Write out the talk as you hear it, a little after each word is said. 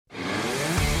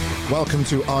Welcome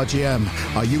to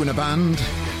RGM. Are you in a band?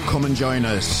 Come and join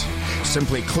us.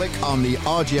 Simply click on the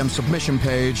RGM submission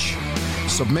page,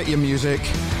 submit your music,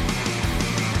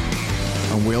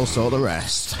 and we'll sort the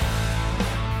rest.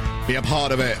 Be a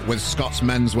part of it with Scott's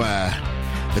Menswear,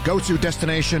 the go-to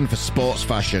destination for sports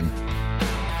fashion.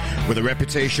 With a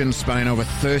reputation spanning over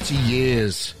 30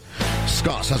 years,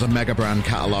 Scott's has a mega brand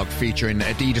catalogue featuring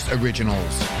Adidas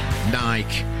Originals,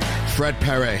 Nike, Fred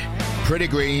Perry, Pretty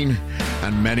Green,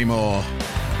 and many more.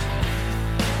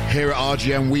 Here at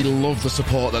RGM, we love the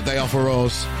support that they offer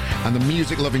us and the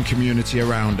music-loving community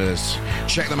around us.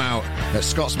 Check them out at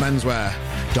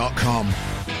scottsmenswear.com.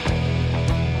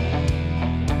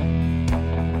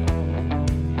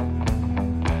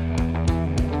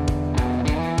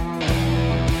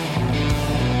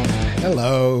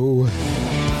 Hello.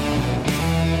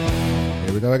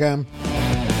 Here we go again.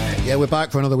 Yeah, we're back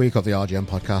for another week of the RGM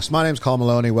podcast. My name's Carl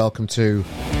Maloney. Welcome to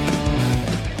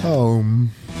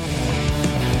home.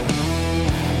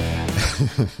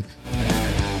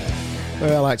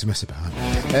 Well, I like to mess about.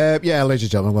 Yeah, ladies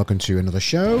and gentlemen, welcome to another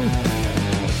show.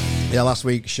 Yeah, last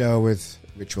week's show with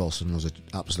Rich Wilson was an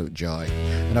absolute joy.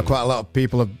 I know quite a lot of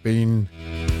people have been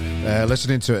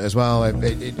listening to it as well.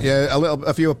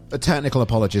 A few technical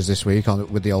apologies this week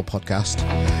with the old podcast.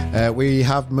 We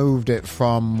have moved it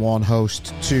from one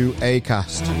host to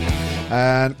Acast,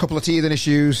 and a couple of teething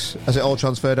issues as it all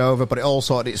transferred over, but it all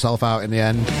sorted itself out in the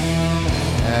end.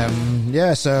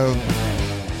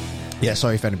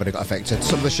 Sorry if anybody got affected.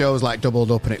 Some of the shows like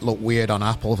doubled up and it looked weird on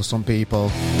Apple for some people.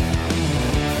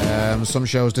 Some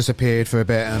shows disappeared for a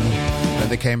bit and then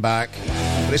they came back,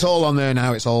 but it's all on there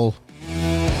now. It's all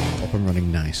up and running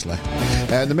nicely.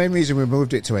 The main reason we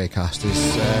moved it to Acast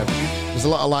is there's a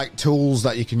lot of like tools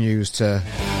that you can use to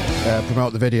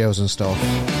promote the videos and stuff,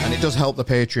 and it does help the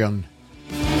Patreon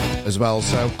as well.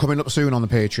 So coming up soon on the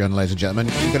Patreon, ladies and gentlemen,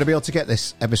 you're going to be able to get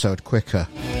this episode quicker.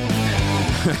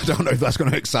 I don't know if that's going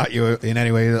to excite you in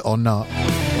any way or not,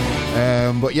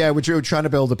 but yeah, we're trying to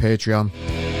build the Patreon,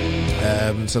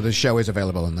 so the show is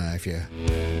available on there if you're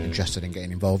interested in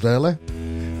getting involved early.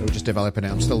 We're just developing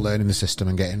it. I'm still learning the system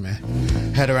and getting my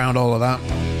head around all of that.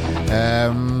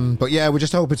 But yeah, we're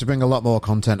just hoping to bring a lot more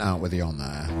content out with you on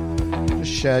there.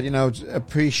 Just share,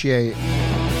 appreciate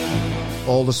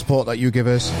all the support that you give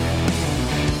us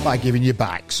by giving you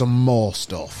back some more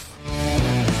stuff.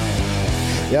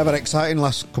 Yeah, I've had an exciting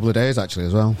last couple of days actually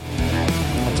as well.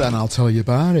 And I'll tell you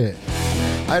about it.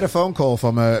 I had a phone call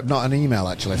from not an email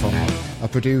actually, from a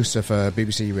producer for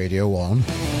BBC Radio 1.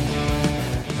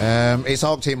 It's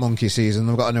Arctic Monkey season.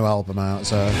 They've got a new album out,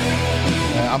 so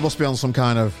I must be on some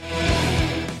kind of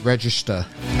register.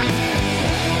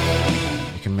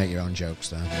 You can make your own jokes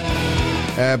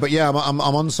there. But yeah, I'm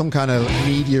on some kind of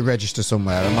media register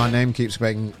somewhere, and my name keeps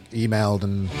getting emailed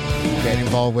and getting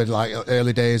involved with like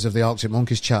early days of the Arctic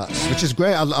Monkeys chats, which is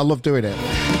great. I love doing it.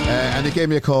 And they gave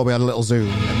me a call. We had a little Zoom,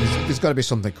 and there's got to be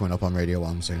something coming up on Radio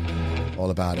 1 soon, all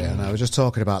about it. And I was just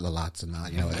talking about the lads and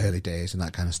that, early days and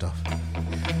that kind of stuff.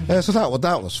 So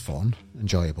that was fun,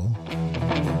 enjoyable.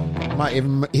 Might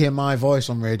even hear my voice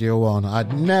on Radio 1.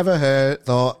 I'd never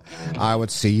thought I would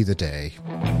see the day.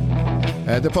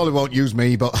 They probably won't use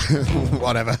me, but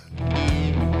whatever.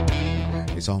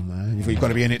 It's on there. You've got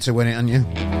to be in it to win it, haven't you?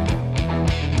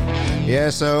 Yeah,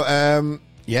 so,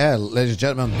 ladies and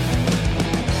gentlemen,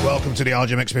 welcome to the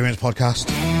RGM Experience podcast.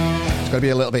 It's going to be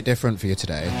a little bit different for you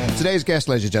today. Today's guest,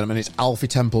 ladies and gentlemen, is Alfie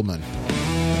Templeman.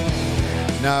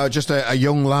 Now, just a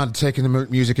young lad taking the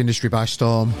music industry by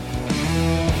storm.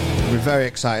 We're very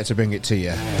excited to bring it to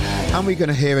you. And we're going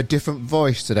to hear a different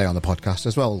voice today on the podcast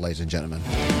as well, ladies and gentlemen.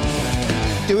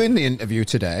 Doing the interview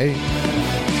today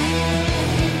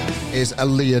is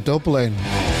Aaliyah Dublin.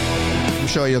 I'm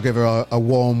sure you'll give her a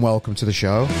warm welcome to the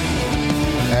show.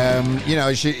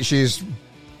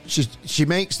 She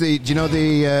makes the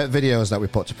videos that we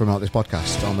put to promote this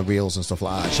podcast on the reels and stuff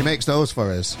like that. She makes those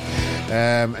for us,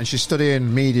 and she's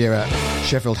studying media at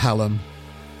Sheffield Hallam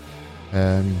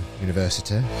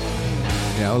University.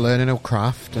 Learning her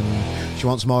craft, and she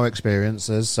wants more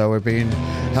experiences. So we've been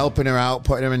helping her out,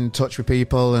 putting her in touch with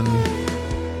people, and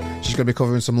she's going to be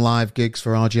covering some live gigs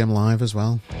for RGM Live as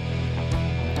well.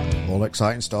 All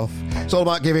exciting stuff. It's all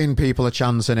about giving people a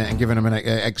chance in it and giving them an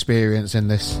experience in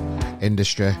this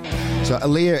industry. So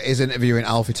Aaliyah is interviewing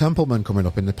Alfie Templeman coming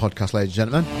up in the podcast, ladies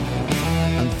and gentlemen.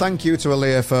 And thank you to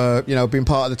Aaliyah for being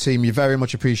part of the team. You're very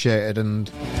much appreciated,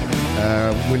 and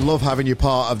we love having you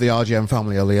part of the RGM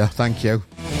family, Aaliyah. Thank you.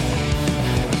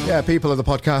 Yeah, people of the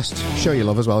podcast, show your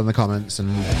love as well in the comments,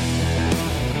 and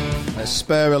let's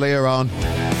spur Aaliyah on.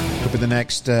 Could be the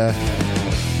next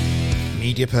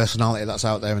media personality that's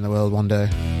out there in the world one day.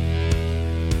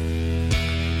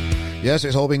 Yes,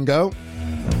 it's all been go.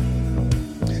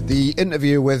 The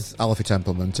interview with Alfie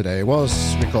Templeman today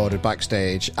was recorded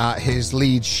backstage at his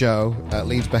Leeds show at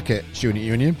Leeds Beckett Student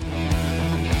Union.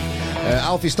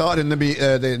 Alfie started in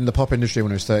the pop industry when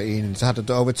he was 13 and he's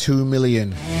had over 2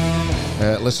 million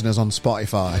listeners on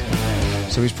Spotify.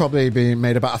 So he's probably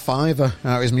made about a fiver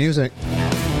out of his music.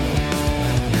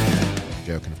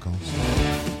 Joking, of course.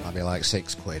 Might be like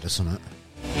 £6 or something.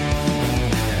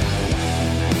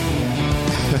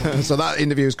 So that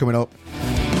interview is coming up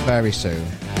very soon.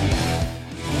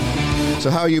 So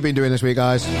how have you been doing this week,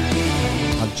 guys?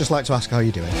 I'd just like to ask how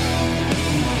you're doing.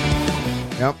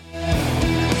 Yep.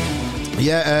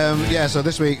 Yeah, so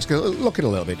this week's looking a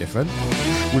little bit different.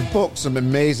 We've booked some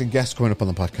amazing guests coming up on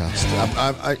the podcast.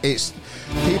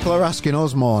 People are asking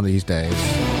us more these days.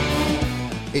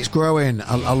 It's growing.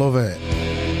 I love it.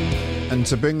 And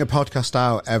to bring the podcast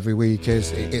out every week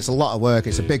it's a lot of work.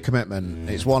 It's a big commitment.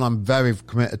 It's one I'm very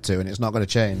committed to, and it's not going to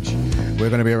change. We're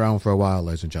going to be around for a while,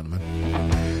 ladies and gentlemen.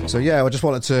 So yeah, I just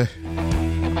wanted to,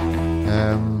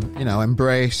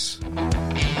 embrace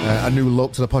a new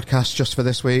look to the podcast just for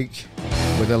this week,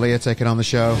 with Aaliyah taking on the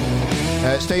show.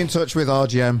 Stay in touch with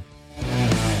RGM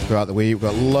throughout the week. We've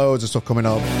got loads of stuff coming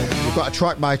up. We've got a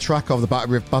track by track of the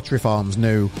Battery Farm's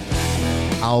new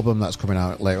album that's coming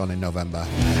out later on in November,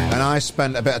 and I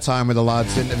spent a bit of time with the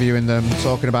lads interviewing them,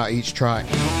 talking about each track.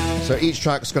 So each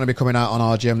track's going to be coming out on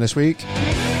RGM this week.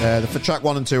 For track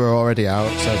 1 and 2 are already out,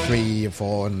 so 3 and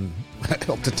 4 and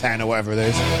up to 10 or whatever it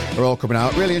is are all coming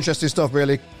out. Really interesting stuff,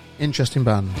 really interesting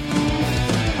band.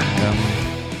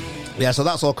 So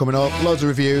that's all coming up. Loads of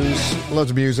reviews,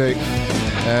 loads of music.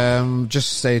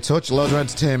 Just stay in touch. Loads of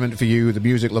entertainment for you, the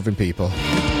music loving people.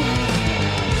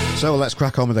 So let's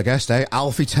crack on with the guest,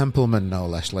 Alfie Templeman, no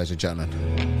less, ladies and gentlemen.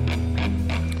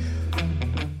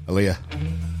 Aaliyah,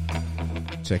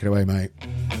 take it away, mate.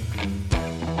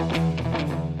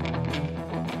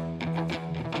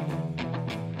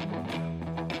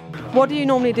 What do you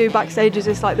normally do backstage? Is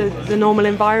this like the normal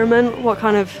environment? What do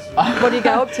you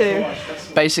get up to?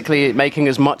 Basically making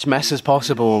as much mess as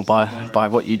possible by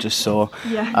what you just saw.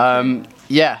 Trying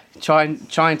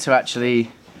to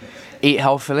actually eat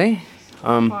healthily.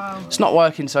 Wow. It's not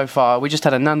working so far. We just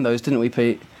had a Nando's, didn't we,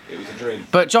 Pete? It was a dream.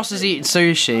 But Joss is eating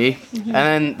sushi, and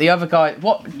then the other guy...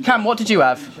 Cam, what did you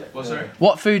have? What, sorry?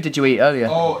 What food did you eat earlier?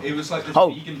 Oh, it was like this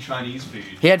vegan Chinese food.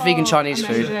 He had vegan Chinese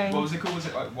amazing. food. What was it called? Was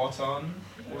it like watan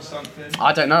or something?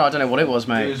 I don't know what it was,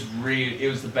 mate. It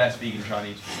was the best vegan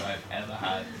Chinese food I've ever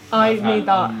had. I I've need had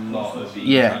that. a lot of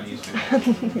vegan Chinese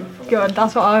food. Good.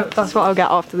 That's what I'll get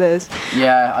after this.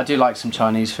 Yeah, I do like some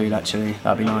Chinese food, actually.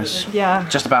 That'd be nice. Yeah.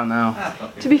 Just about now.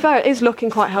 To be fair, it is looking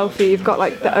quite healthy. You've got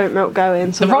like the oat milk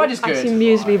going. The ride is good. Actually,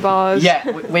 muesli bars. Yeah,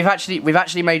 we've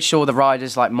actually made sure the ride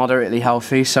is like moderately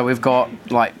healthy. So we've got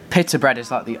like pita bread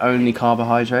is like the only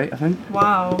carbohydrate, I think.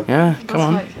 Wow. Yeah, come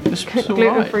on. Like It's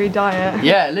gluten-free diet.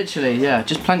 Yeah, literally. Yeah,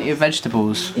 just plenty of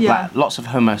vegetables. Yeah. Like, lots of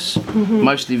hummus,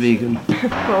 mostly vegan.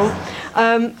 Cool.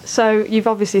 So you've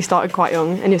obviously started quite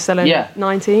young, and you're still only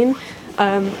 19.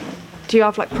 Do you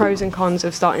have like pros and cons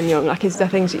of starting young? Like, is there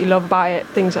things that you love about it,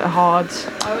 things that are hard?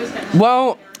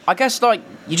 Well, I guess like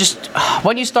you just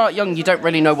when you start young, you don't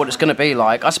really know what it's going to be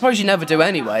like. I suppose you never do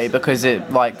anyway, because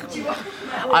it like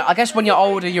I guess when you're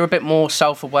older, you're a bit more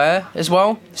self-aware as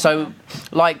well. So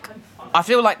like I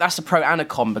feel like that's a pro and a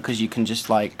con, because you can just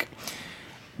like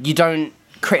you don't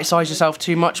criticize yourself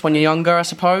too much when you're younger, I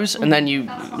suppose, and then you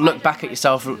look back at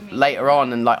yourself later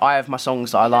on, and like I have my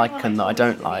songs that I like and that I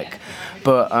don't like,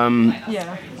 but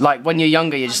like when you're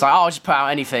younger, you're just like, oh, I'll just put out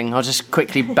anything, I'll just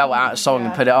quickly belt out a song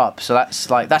and put it up. So that's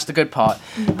the good part.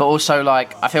 But also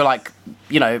like I feel like,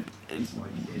 you know,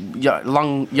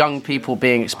 young people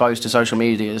being exposed to social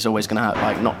media is always going to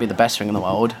like not be the best thing in the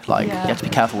world. Like you have to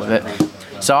be careful with it.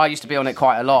 So I used to be on it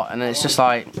quite a lot, and it's just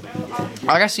like,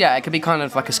 I guess it could be kind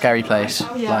of like a scary place.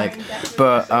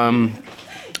 But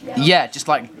just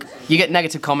like you get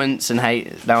negative comments and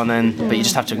hate now and then, but you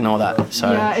just have to ignore that.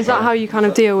 So is that how you kind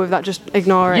of deal with that? Just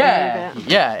ignore it.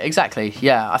 Yeah, exactly.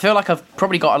 Yeah, I feel like I've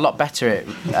probably got a lot better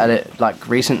at it like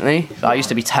recently. I used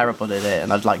to be terrible at it,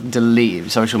 and I'd like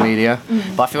delete social media,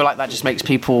 but I feel like that just makes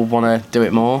people want to do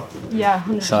it more. Yeah,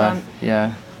 100%. So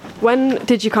yeah. When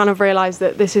did you kind of realise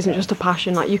that this isn't just a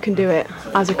passion, like you can do it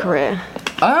as a career?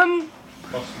 I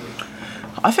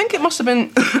think it must have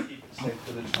been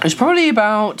it's probably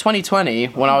about 2020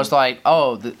 when I was like,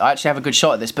 I actually have a good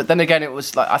shot at this. But then again, it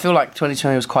was like, I feel like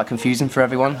 2020 was quite confusing for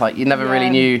everyone. Like you never really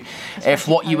knew if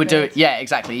what you were doing. Yeah,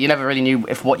 exactly. You never really knew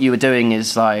if what you were doing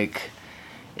is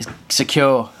it's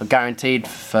secure, guaranteed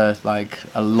for like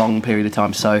a long period of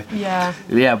time. So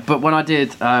yeah. But when I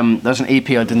did, there was an EP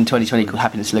I did in 2020 called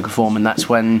Happiness in Liquid Form, and that's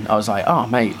when I was like, oh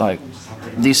mate, like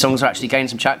these songs are actually gaining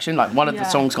some traction. Like one of the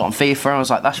songs got on FIFA, and I was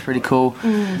like, that's pretty cool.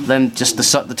 Then just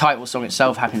the title song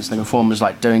itself, Happiness in Liquid Form, was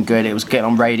like doing good. It was getting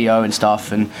on radio and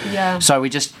stuff, and so we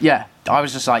just I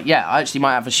was just like, I actually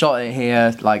might have a shot at it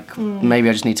here. Like maybe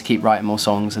I just need to keep writing more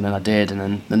songs, and then I did.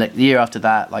 And then the year after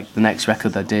that, like the next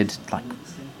record I did, like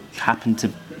happened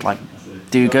to like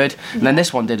do good, and then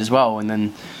this one did as well, and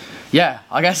then. Yeah,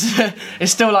 I guess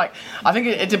it's still like, I think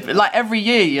it like every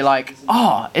year you're like,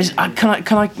 can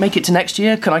I make it to next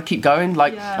year? Can I keep going?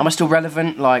 Like, am I still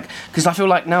relevant? Like, because I feel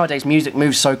like nowadays music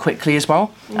moves so quickly as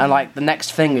well, and like the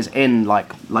next thing is in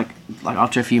like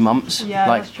after a few months. Yeah,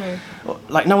 like, that's true.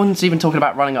 Like no one's even talking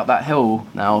about Running Up That Hill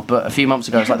now, but a few months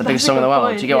ago it's like the biggest song in the world.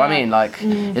 Point, Do you get what I mean? Like,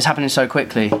 it's happening so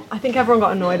quickly. I think everyone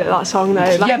got annoyed at that song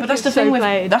though. Like, But that's the thing with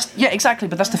exactly.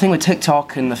 But that's the thing with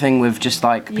TikTok and the thing with just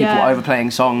like people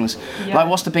overplaying songs. Like,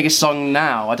 what's the biggest song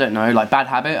now? I don't know. Like Bad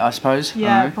Habit, I suppose.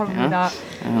 Yeah, probably that.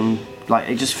 Like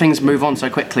it just things move on so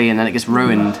quickly and then it gets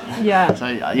ruined. Yeah. So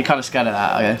you're kind of scared of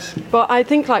that, I guess. But I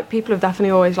think like people have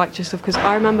definitely always liked your stuff, because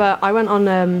I remember I went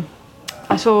on.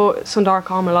 I saw Sundara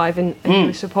Karma live and he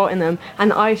was supporting them,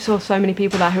 and I saw so many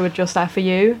people there who were just there for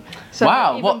you. So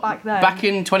wow, even what? Back then, back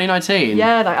in 2019?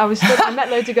 Yeah, like I met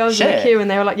loads of girls in the queue,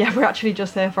 and they were like, "Yeah, we're actually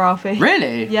just here for Alfie."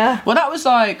 Really? Yeah. Well, that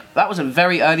was a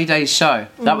very early days show.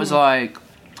 That was like,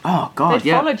 oh god,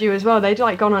 They followed you as well. They'd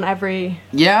like gone on every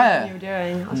thing you were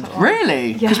doing. I was like, wow.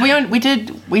 Really? Because Yeah. we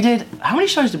did. How many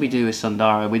shows did we do with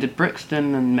Sundara? We did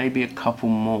Brixton and maybe a couple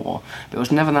more, but it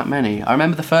was never that many. I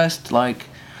remember the first like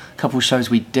couple shows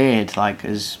we did like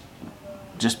as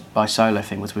just by solo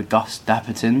thing was with Gus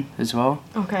Dapperton as well.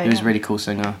 Okay. He was a really cool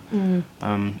singer. And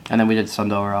then we did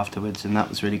Sundara afterwards, and that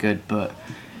was really good. But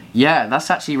yeah,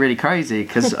 that's actually really crazy,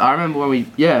 because I remember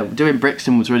when doing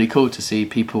Brixton was really cool to see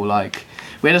people like.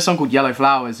 We had a song called Yellow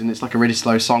Flowers, and it's like a really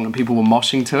slow song, and people were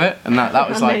moshing to it, and that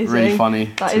was like really funny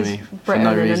to me. That is Britain for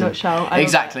no in reason. a nutshell.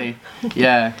 Exactly.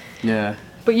 Yeah.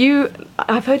 But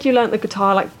I've heard you learnt the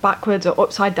guitar like backwards or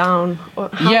upside down.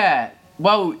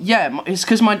 It's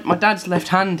because my dad's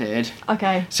left-handed.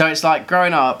 Okay. So it's like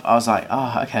growing up, I was like,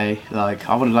 oh, okay, like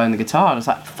I want to learn the guitar. And I was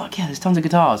like, fuck yeah, there's tons of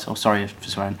guitars. Oh, sorry for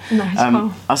swearing. No, it's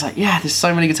cool. I was like, yeah, there's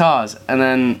so many guitars. And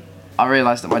then I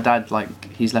realised that my dad, like,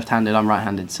 he's left-handed, I'm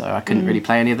right-handed, so I couldn't really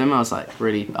play any of them. I was like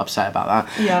really upset about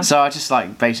that. Yeah. So I just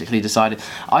like basically decided,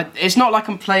 it's not like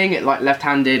I'm playing it like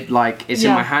left-handed, like it's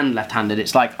in my hand left-handed.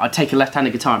 It's like I take a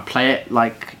left-handed guitar and play it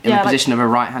like in the position of a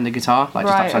right-handed guitar, like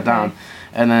just upside down.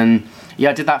 And then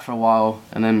I did that for a while,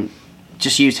 and then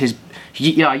just used his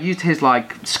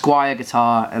like Squier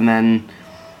guitar, and then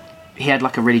he had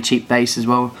like a really cheap bass as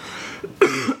well.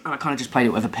 And I kind of just played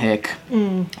it with a pick,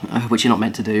 which you're not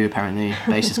meant to do apparently.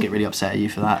 Bassists get really upset at you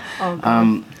for that.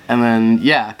 And then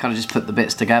I kind of just put the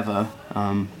bits together,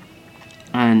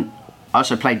 and I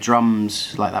also played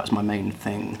drums. Like that was my main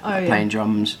thing, playing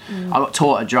drums. I got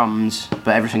taught at drums,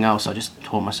 but everything else I just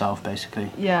taught myself basically.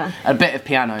 Yeah. A bit of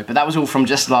piano, but that was all from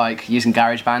just like using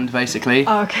GarageBand basically.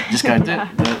 Oh, okay. Just going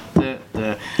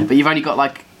but you've only got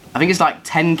like, I think it's like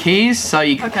 10 keys, so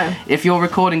if you're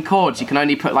recording chords, you can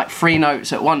only put like 3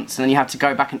 notes at once, and then you have to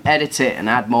go back and edit it and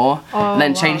add more, and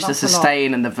then change the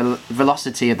sustain and the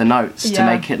velocity of the notes to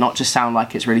make it not just sound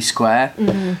like it's really square.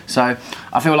 So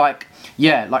I feel like,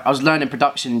 like I was learning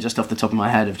production just off the top of my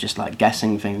head of just like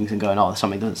guessing things and going, oh,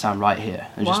 something doesn't sound right here,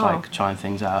 and just like trying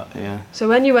things out. So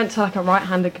when you went to like a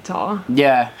right-handed guitar, was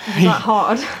that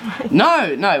hard?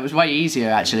 No, it was way easier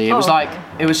actually. It was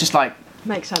just like,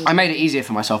 makes sense. I made it easier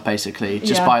for myself basically,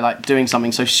 just by like doing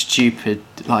something so stupid,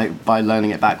 like by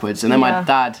learning it backwards. And then my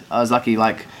dad, I was lucky,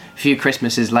 like a few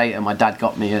Christmases later, my dad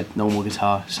got me a normal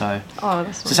guitar. So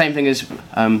it's the same thing as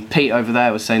Pete over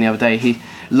there was saying the other day. He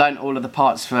learnt all of the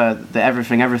parts for the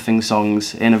Everything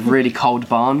songs in a really cold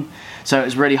barn. So it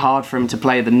was really hard for him to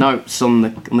play the notes on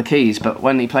the keys. But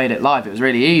when he played it live, it was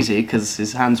really easy because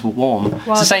his hands were warm. It's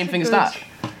the same thing as that.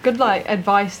 Good like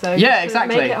advice though. Yeah,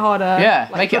 exactly. Make it harder. Yeah,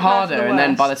 like, make it harder, and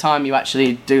then by the time you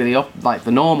actually do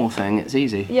the normal thing, it's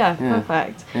easy. Yeah,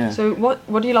 perfect. Yeah. So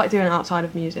what do you like doing outside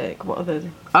of music? What other?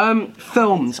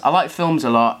 Films. I like films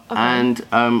a lot, and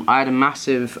I had a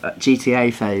massive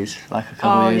GTA phase like a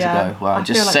couple of years ago, where I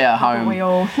just sit at home,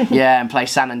 and play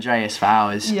San Andreas for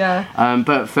hours. Yeah.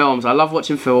 But films, I love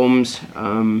watching films.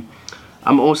 I'm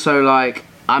also like,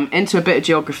 I'm into a bit of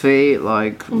geography,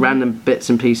 like random bits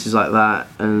and pieces like that,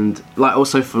 and like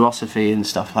also philosophy and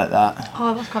stuff like that.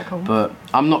 Oh, that's quite cool. But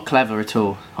I'm not clever at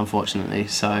all, unfortunately.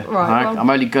 So Right, well- I'm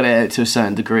only good at it to a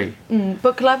certain degree.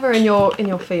 But clever in your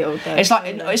field, though. It's like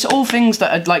it's all things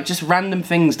that are like just random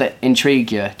things that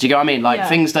intrigue you. Do you get what I mean? Like Yeah.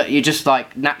 things that you just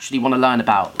like naturally want to learn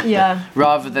about. Yeah.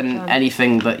 Rather than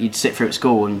anything that you'd sit through at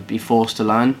school and be forced to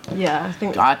learn. Yeah, I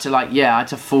think. I had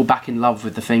to fall back in love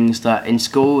with the things that in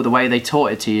school, the way they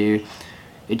taught it to you,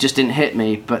 it just didn't hit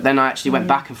me. But then I actually went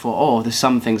back and thought, oh, there's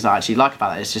some things I actually like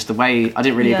about it. It's just the way, I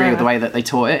didn't really agree with the way that they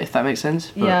taught it, if that makes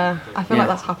sense. But, yeah, I feel yeah. like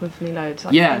that's happened for me loads.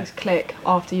 Like Yeah. things click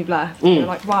after you've left. You're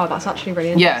like, wow, that's actually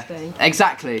really Yeah, interesting.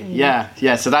 exactly.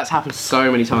 Yeah. So that's happened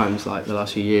so many times, like the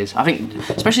last few years. I think,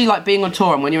 especially like being on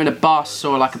tour and when you're in a bus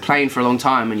or like a plane for a long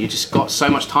time and you just got so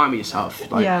much time with yourself,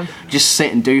 like just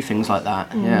sit and do things like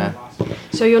that. Yeah.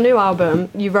 So your new album,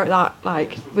 you wrote that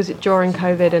like, was it during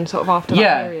COVID and sort of after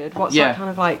that period? What's that kind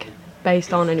of like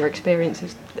based on and your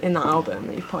experiences in that album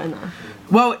that you've put in there?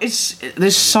 Well,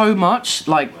 there's so much,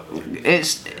 like,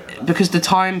 it's because the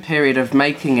time period of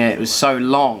making it was so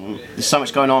long, there's so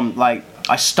much going on. Like,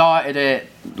 I started it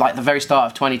like the very start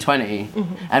of 2020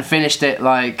 and finished it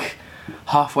like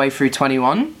halfway through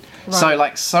 21. Right. So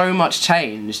like so much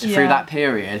changed through that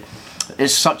period.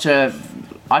 It's such a,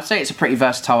 I'd say it's a pretty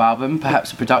versatile album.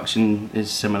 Perhaps the production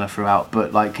is similar throughout,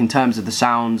 but like in terms of the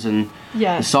sounds and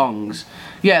the songs,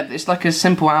 it's like a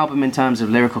simple album in terms of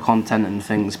lyrical content and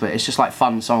things, but it's just like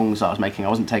fun songs that I was making. I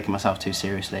wasn't taking myself too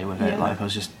seriously with it. Like I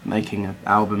was just making an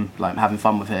album, like having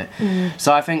fun with it.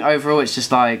 So I think overall it's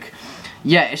just like,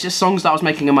 it's just songs that I was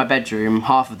making in my bedroom,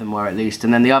 half of them were at least,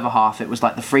 and then the other half, it was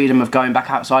like the freedom of going back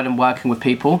outside and working with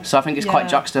people. So I think it's quite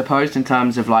juxtaposed in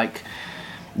terms of like,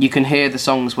 you can hear the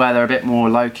songs where they're a bit more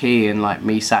low-key and like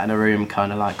me sat in a room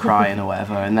kind of like crying or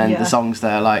whatever, and then the songs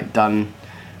that are like done,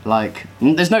 like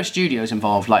there's no studios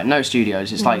involved, like no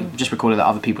studios, it's like just recorded at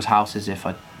other people's houses if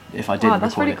I did record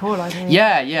that's really it. cool, I think.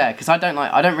 Yeah, because I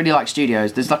don't really like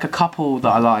studios. There's like a couple that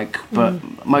I like,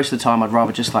 but most of the time I'd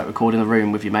rather just like record in the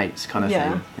room with your mates kind of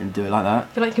thing and do it like that. I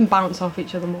feel like you can bounce off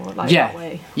each other more like that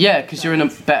way. Yeah, because you're in a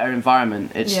better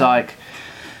environment. It's like,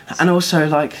 and also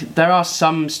like there are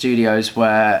some studios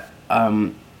where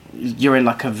you're in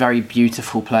like a very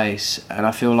beautiful place, and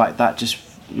I feel like that just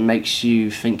makes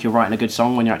you think you're writing a good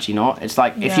song when you're actually not. It's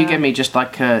like if you give me just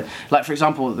like a, like for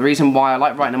example, the reason why I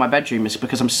like writing in my bedroom is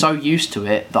because I'm so used to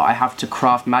it that I have to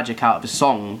craft magic out of a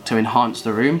song to enhance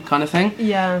the room kind of thing.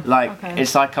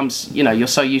 It's like you're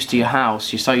so used to your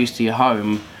house, you're so used to your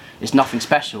home, it's nothing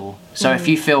special. So if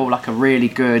you feel like a really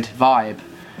good vibe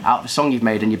out of a song you've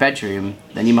made in your bedroom,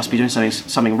 then you must be doing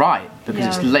something right, because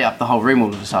it's lit up the whole room all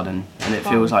of a sudden and it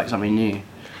feels like something new.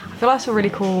 I feel that's a really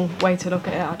cool way to look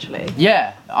at it, actually.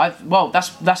 Yeah,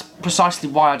 that's precisely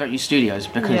why I don't use studios,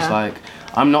 because like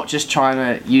I'm not just trying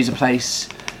to use a place.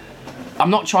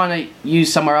 I'm not trying to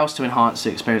use somewhere else to enhance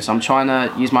the experience. I'm trying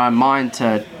to use my own mind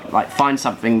to like find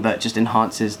something that just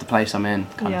enhances the place I'm in.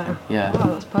 Kind of thing. Yeah.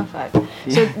 Wow, that's perfect.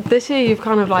 So this year you've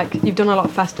kind of like you've done a lot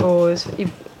of festivals.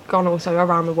 You've gone also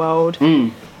around the world.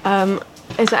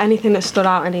 Is there anything that stood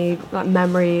out? Any like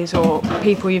memories or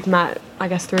people you've met, I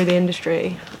guess, through the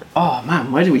industry? Oh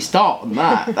man, where do we start on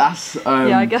that? That's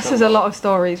I guess there's a lot of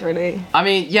stories, really. I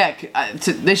mean,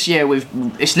 this year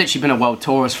it's literally been a world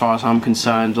tour as far as I'm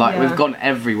concerned. Like we've gone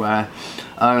everywhere.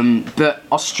 But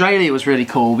Australia was really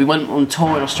cool. We went on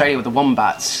tour in Australia with the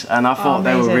Wombats, and I thought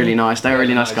they were really nice. They were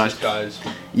really nice guys.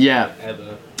 Yeah.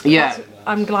 Ever. Yeah.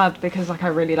 I'm glad, because like I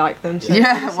really like them. So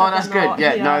well that's good.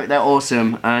 No, they're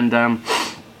awesome. And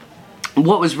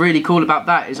what was really cool about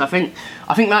that is I think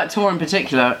that tour in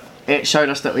particular, it showed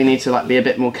us that we need to like be a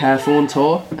bit more careful on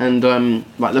tour and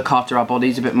like look after our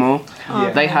bodies a bit more.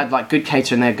 They had like good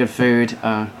catering, they had good food.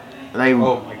 Oh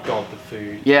my god, the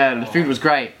food. Yeah, the food was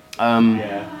great.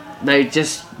 They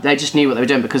just knew what they were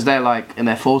doing, because they're like in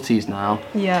their 40s now.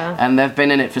 Yeah. And they've been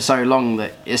in it for so long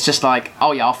that it's just like,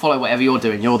 oh yeah, I'll follow whatever you're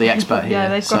doing. You're the expert here. Yeah,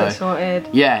 they've got it sorted.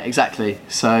 Yeah, exactly.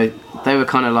 So they were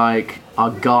kind of like our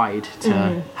guide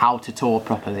to how to tour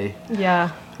properly. Yeah.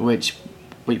 Which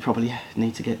we probably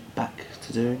need to get back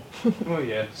to doing. Oh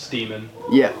yeah, steaming.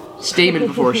 Yeah, steaming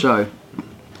before a show.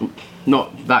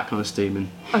 Not that kind of steaming.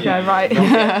 Okay, right.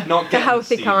 Not the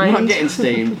healthy kind. Not getting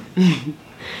steamed.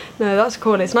 No, that's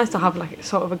cool. It's nice to have like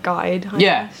sort of a guide, I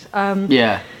guess.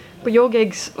 Yeah. But your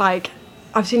gigs, like,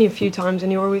 I've seen you a few times,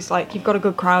 and you're always like, you've got a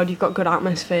good crowd, you've got good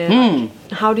atmosphere.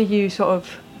 Like, how do you sort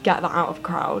of get that out of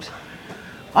crowd?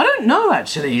 I don't know,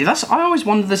 actually. I always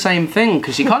wonder the same thing,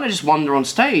 because you kind of just wander on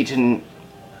stage, and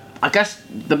I guess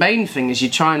the main thing is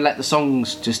you try and let the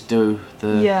songs just do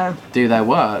their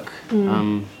work.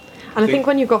 And I think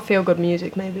when you've got feel good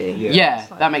music, maybe. Yeah,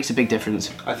 that makes a big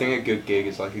difference. I think a good gig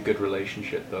is like a good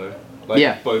relationship, though. Like,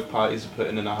 if both parties are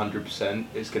putting in 100%,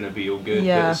 it's going to be all good.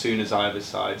 Yeah. But as soon as either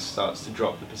side starts to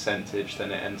drop the percentage,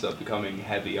 then it ends up becoming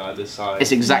heavy either side.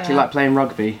 It's exactly like playing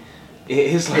rugby. It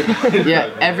is like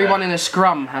everyone in a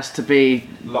scrum has to be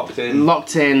locked in,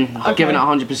 giving it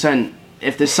 100%.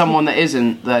 If there's someone that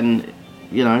isn't, then,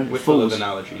 you know, we're full of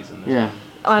analogies in this. Yeah.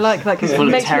 I like that because it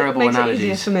makes it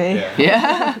easier for me.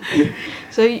 Yeah.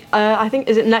 So I think,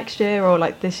 is it next year or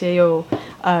like this year you're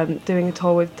doing a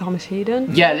tour with Thomas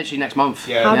Heeden? Yeah, literally next month.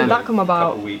 Yeah, How did that come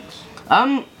about? Couple weeks.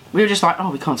 We were just like,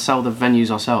 we can't sell the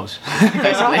venues ourselves,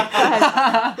 basically.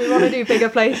 We want to do bigger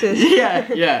places.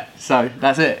 Yeah. So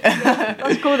that's it.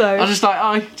 That's cool though. I was just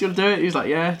like, do you want to do it? He was like,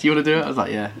 yeah. Do you want to do it? I was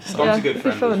like, yeah. Tom's a good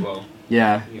friend as well.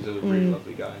 Yeah. He's a really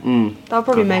lovely guy. That'll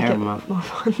probably make it more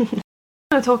fun.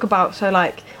 I'm going to talk about, so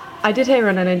like, I did hear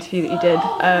in an interview that you did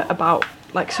about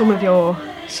like some of your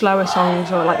slower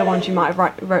songs or like the ones you might have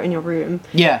wrote in your room.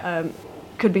 Yeah.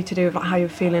 Could be to do with like how you're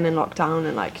feeling in lockdown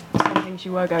and like some things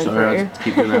you were going Sorry, through. I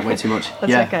keep doing that way too much.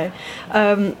 That's okay.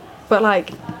 But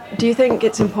like, do you think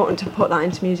it's important to put that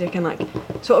into music and like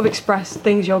sort of express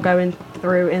things you're going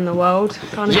through in the world?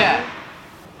 Kind of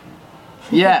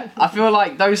Yeah, I feel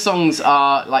like those songs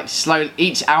are like slow.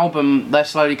 Each album, they're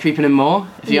slowly creeping in more.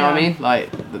 If you know what I mean,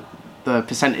 like the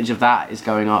percentage of that is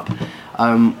going up.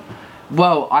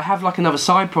 Well, I have like another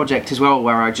side project as well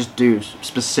where I just do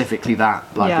specifically that.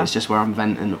 Like it's just where I'm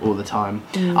venting all the time.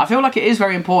 I feel like it is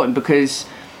very important because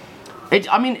it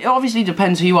obviously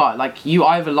depends who you are. Like you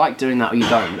either like doing that or you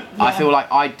don't. I feel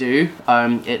like I do.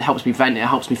 It helps me vent. It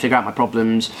helps me figure out my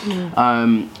problems. It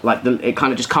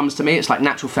kind of just comes to me. It's like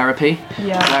natural therapy.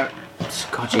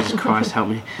 God, Jesus Christ, help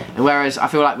me. Whereas I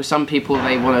feel like with some people,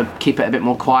 they want to keep it a bit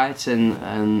more quiet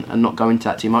and not go into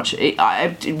that too much. It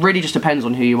really just depends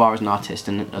on who you are as an artist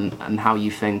and how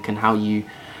you think and how you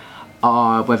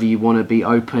are, whether you want to be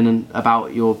open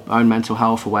about your own mental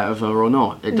health or whatever or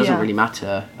not. It doesn't really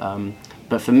matter.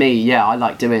 But for me, I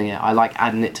like doing it. I like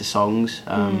adding it to songs.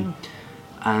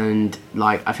 And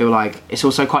like I feel like it's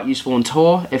also quite useful on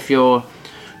tour if you're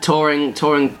touring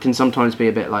can sometimes be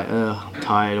a bit like, I'm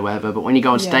tired or whatever, but when you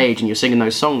go on stage and you're singing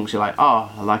those songs, you're like,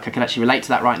 I can actually relate to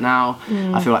that right now.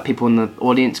 I feel like people in the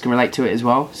audience can relate to it as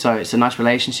well, so it's a nice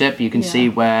relationship. You can see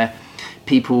where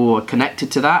people are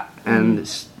connected to that, and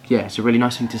it's a really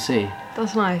nice thing to see.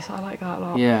 That's nice. I like that a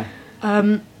lot.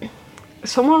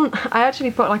 I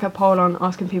actually put like a poll on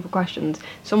asking people questions.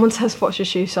 Someone says, what's your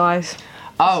shoe size?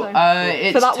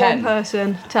 It's for that 10. one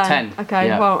person, 10. Okay,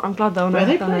 well, I'm glad they'll know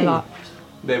that.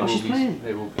 They will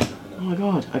be. Oh my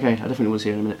god. Okay, I definitely will see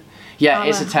you in a minute. Yeah,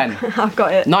 it's a 10. I've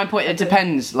got it. 9 point. It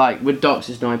depends. Like with docs,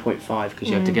 it's 9.5 because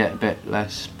you have to get a bit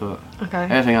less, but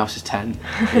everything else is 10.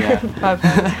 Yeah.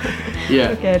 Perfect.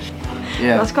 Good.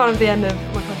 Yeah. That's kind of the end of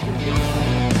my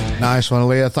questions. Nice one,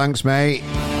 Aaliyah. Thanks, mate.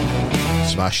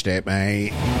 Smashed it,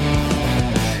 mate.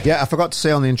 Yeah, I forgot to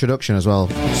say on the introduction as well.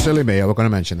 Silly me, I was going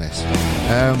to mention this.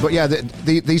 But yeah,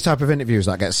 these type of interviews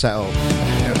that get set up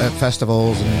at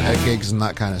festivals and at gigs and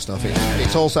that kind of stuff,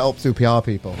 it's all set up through PR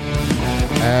people.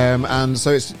 And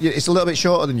so it's a little bit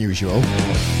shorter than usual.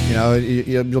 You know,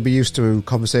 you'll be used to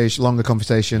longer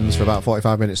conversations for about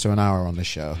 45 minutes to an hour on this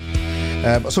show.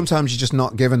 But sometimes you're just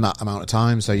not given that amount of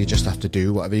time, so you just have to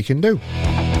do whatever you can do.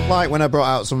 Like when I brought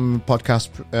out some podcasts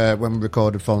when we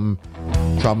recorded from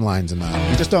tram lines and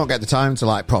that, you just don't get the time to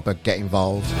like proper get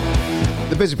involved.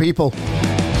 They're busy people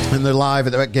and they're live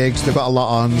at their gigs, they've got a lot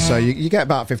on, so you get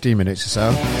about 15 minutes or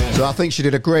so. So I think she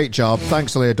did a great job.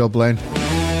 Thanks, Aaliyah Dublin.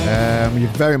 You're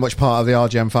very much part of the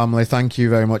RGM family. Thank you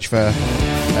very much for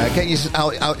get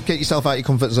yourself out your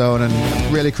comfort zone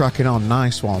and really cracking on.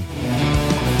 Nice one.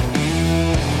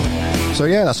 So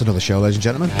yeah, that's another show, ladies and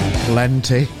gentlemen.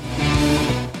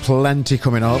 Plenty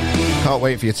coming up. Can't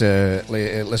wait for you to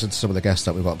listen to some of the guests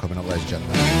that we've got coming up, ladies and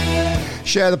gentlemen.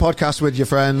 Share the podcast with your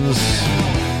friends.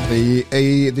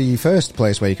 The first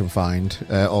place where you can find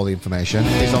all the information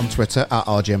is on Twitter at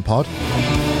RGMPod.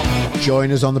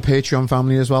 Join us on the Patreon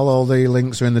family as well. All the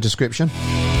links are in the description.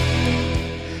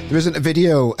 There isn't a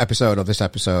video episode of this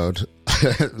episode,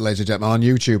 ladies and gentlemen, on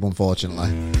YouTube, unfortunately.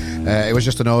 It was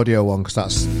just an audio one because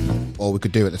that's all we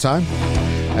could do at the time.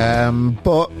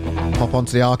 But pop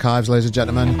onto the archives, ladies and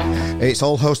gentlemen. It's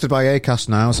all hosted by Acast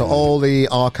now, so all the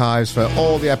archives for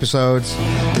all the episodes,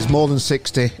 there's more than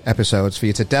 60 episodes for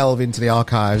you to delve into the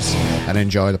archives and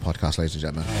enjoy the podcast, ladies and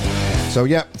gentlemen. So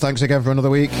yeah, thanks again for another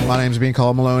week. My name's been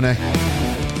Carl Maloney.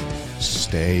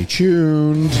 Stay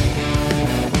tuned.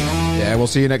 Yeah, we'll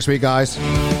see you next week, guys.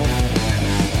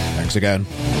 Thanks again.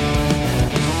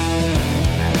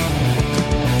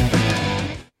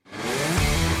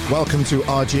 Welcome to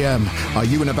RGM. Are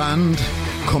you in a band?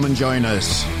 Come and join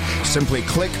us. Simply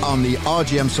click on the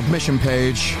RGM submission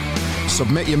page,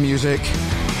 submit your music,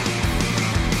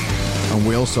 and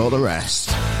we'll sort the rest.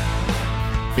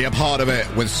 Be a part of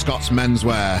it with Scott's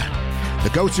Menswear, the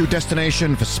go-to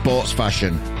destination for sports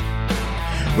fashion.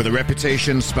 With a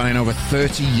reputation spanning over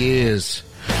 30 years,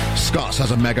 Scott's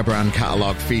has a mega brand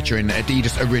catalogue featuring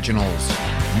Adidas Originals,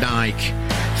 Nike,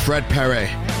 Fred Perry,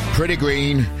 Pretty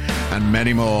Green, and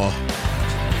many more.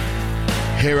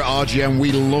 Here at RGM,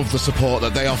 we love the support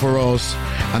that they offer us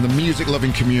and the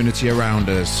music-loving community around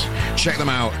us. Check them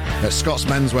out at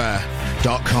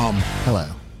scottsmenswear.com. Hello.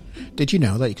 Did you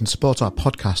know that you can support our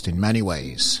podcast in many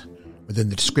ways? Within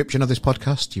the description of this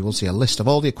podcast, you will see a list of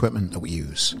all the equipment that we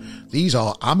use. These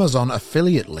are Amazon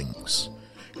affiliate links.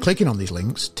 Clicking on these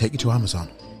links take you to Amazon.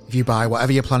 If you buy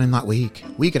whatever you're planning that week,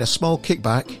 we get a small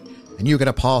kickback and you get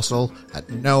a parcel at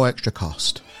no extra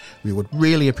cost. We would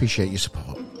really appreciate your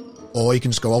support. Or you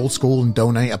can just go old school and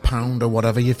donate £1 or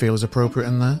whatever you feel is appropriate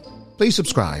in there. Please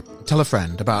subscribe, tell a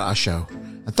friend about our show,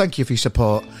 and thank you for your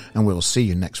support, and we'll see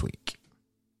you next week.